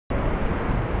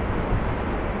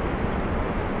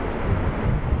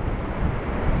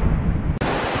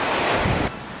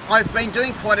I've been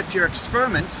doing quite a few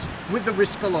experiments with the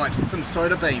WSPRLite from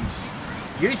SOTABeams.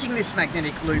 Using this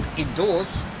magnetic loop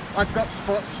indoors, I've got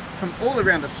spots from all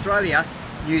around Australia,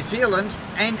 New Zealand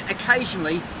and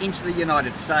occasionally into the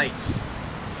United States.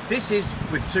 This is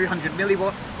with 200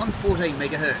 milliwatts on 14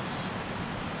 megahertz.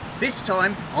 This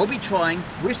time I'll be trying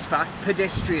WSPR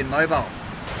Pedestrian Mobile.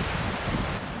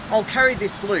 I'll carry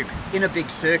this loop in a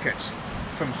big circuit,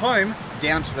 from home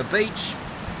down to the beach,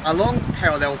 along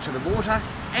parallel to the water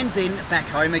and then back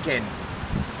home again.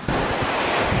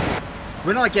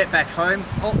 When I get back home,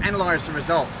 I'll analyse the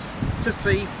results to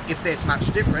see if there's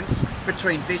much difference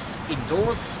between this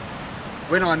indoors,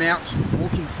 when I'm out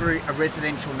walking through a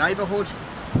residential neighbourhood,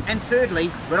 and thirdly,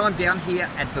 when I'm down here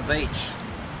at the beach.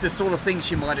 The sort of things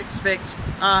you might expect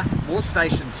are more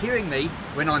stations hearing me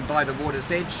when I'm by the water's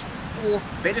edge, or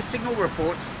better signal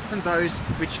reports from those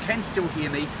which can still hear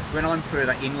me when I'm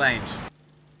further inland.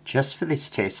 Just for this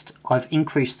test, I've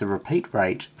increased the repeat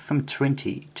rate from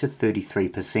 20 to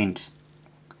 33%.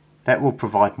 That will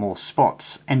provide more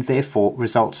spots and therefore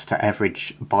results to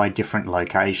average by different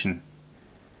location.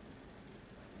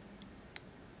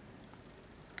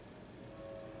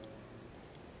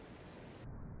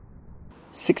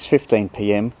 (6:15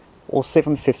 PM) or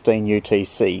 7:15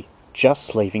 UTC,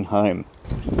 just leaving home.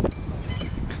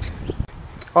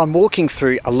 I'm walking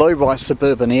through a low-rise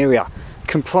suburban area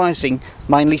comprising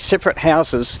mainly separate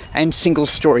houses and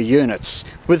single-storey units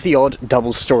with the odd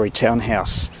double-storey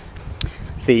townhouse.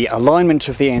 The alignment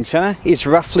of the antenna is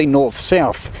roughly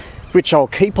north-south, which I'll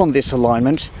keep on this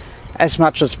alignment as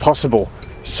much as possible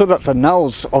so that the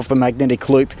nulls of the magnetic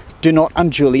loop do not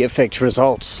unduly affect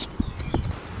results.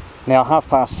 Now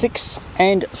 6:30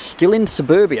 and still in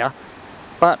suburbia,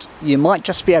 but you might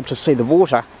just be able to see the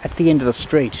water at the end of the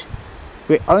street.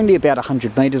 We're only about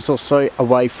 100 metres or so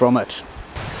away from it.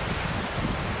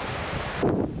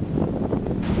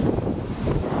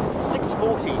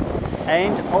 6:40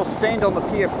 and I'll stand on the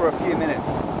pier for a few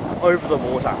minutes over the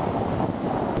water.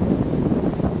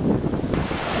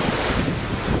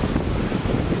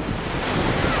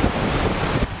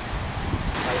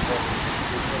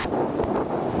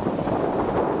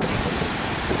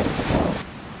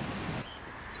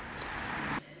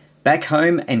 Back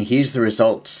home, and here's the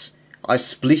results. I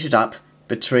split it up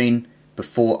between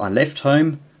before I left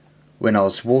home, when I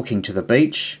was walking to the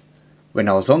beach, when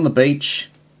I was on the beach,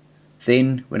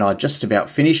 then when I just about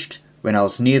finished, when I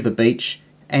was near the beach,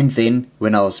 and then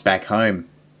when I was back home.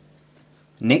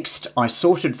 Next, I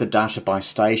sorted the data by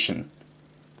station,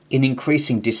 in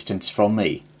increasing distance from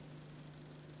me.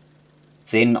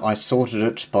 Then I sorted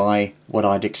it by what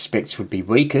I'd expect would be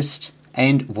weakest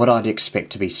and what I'd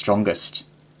expect to be strongest.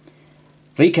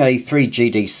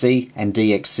 VK3GDC and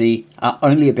DXC are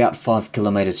only about 5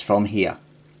 kilometres from here.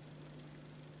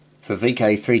 For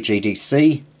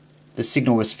VK3GDC, the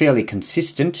signal was fairly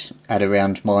consistent at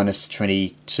around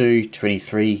 -22,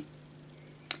 23.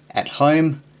 At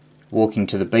home, walking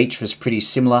to the beach was pretty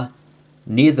similar.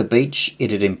 Near the beach,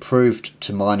 it had improved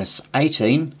to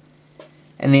 -18,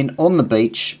 and then on the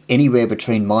beach, anywhere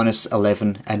between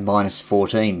 -11 and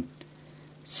 -14.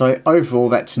 So overall,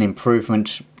 that's an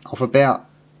improvement of about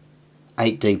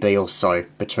 8 dB or so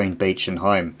between beach and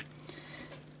home.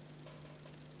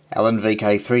 Alan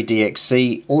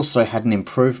VK3DXC also had an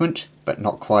improvement, but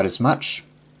not quite as much,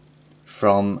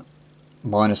 from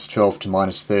 -12 to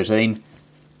 -13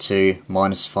 to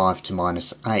 -5 to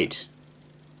 -8.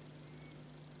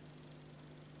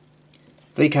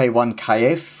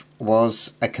 VK1KF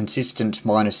was a consistent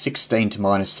 -16 to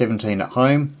 -17 at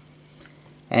home,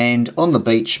 and on the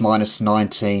beach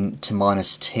 -19 to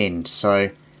 -10,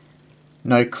 so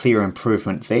no clear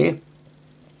improvement there.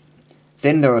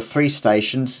 Then there are 3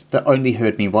 stations that only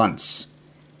heard me once.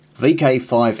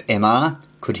 VK5MR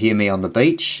could hear me on the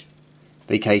beach,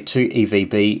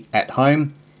 VK2EVB at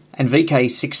home, and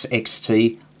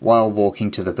VK6XT while walking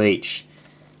to the beach.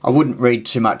 I wouldn't read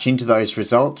too much into those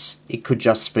results. It could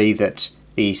just be that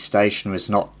the station was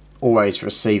not always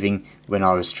receiving when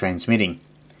I was transmitting.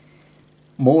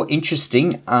 More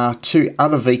interesting are 2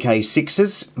 other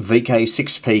VK6s,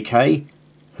 VK6PK,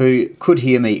 who could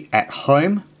hear me at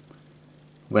home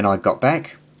when I got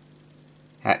back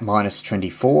at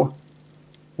 -24,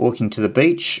 walking to the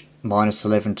beach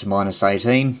 -11 to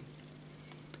 -18,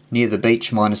 near the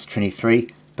beach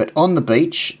 -23, but on the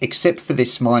beach, except for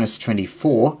this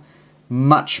 -24,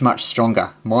 much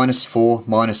stronger, -4,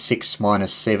 -6,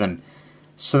 -7.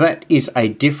 So that is a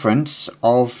difference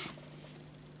of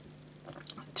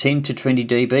 10 to 20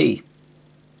 dB.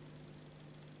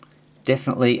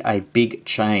 Definitely a big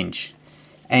change.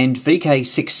 And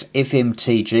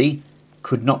VK6FMTG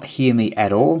could not hear me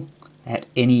at all, at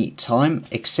any time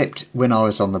except when I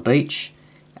was on the beach,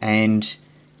 and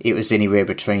it was anywhere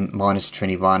between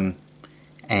 -21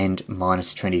 and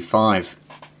 -25.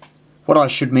 What I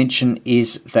should mention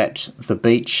is that the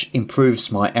beach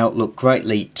improves my outlook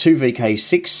greatly to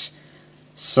VK6,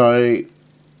 so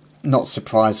not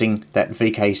surprising that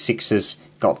VK6's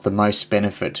got the most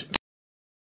benefit.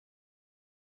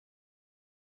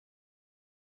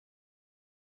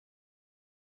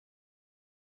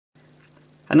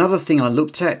 Another thing I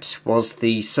looked at was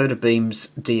the SOTABeams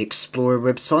D-Explorer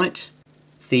website.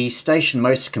 The station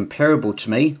most comparable to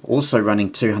me, also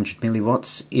running 200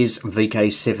 milliwatts, is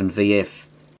VK7VF.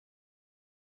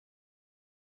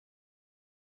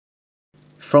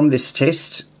 From this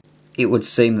test, it would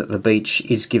seem that the beach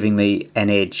is giving me an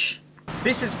edge.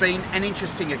 This has been an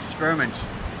interesting experiment.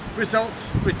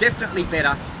 Results were definitely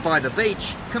better by the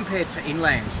beach compared to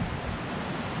inland.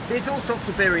 There's all sorts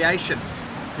of variations.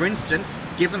 For instance,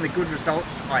 given the good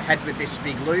results I had with this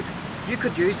big loop, you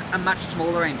could use a much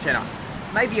smaller antenna,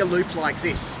 maybe a loop like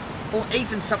this, or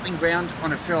even something round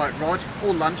on a ferrite rod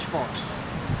or lunchbox.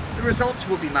 The results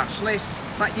will be much less,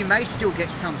 but you may still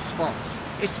get some spots,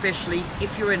 especially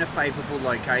if you're in a favourable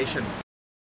location.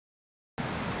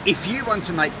 If you want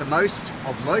to make the most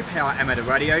of low power amateur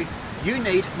radio, you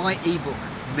need my ebook,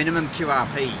 Minimum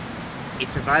QRP.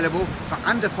 It's available for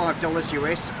under $5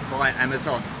 US via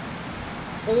Amazon.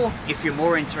 Or if you're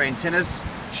more into antennas,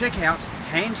 check out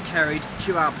hand-carried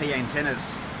QRP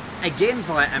antennas, again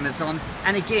via Amazon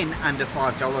and again under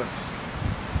 $5.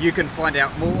 You can find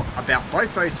out more about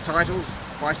both those titles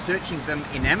by searching them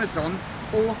in Amazon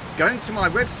or going to my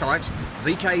website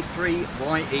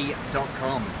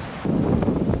VK3YE.com.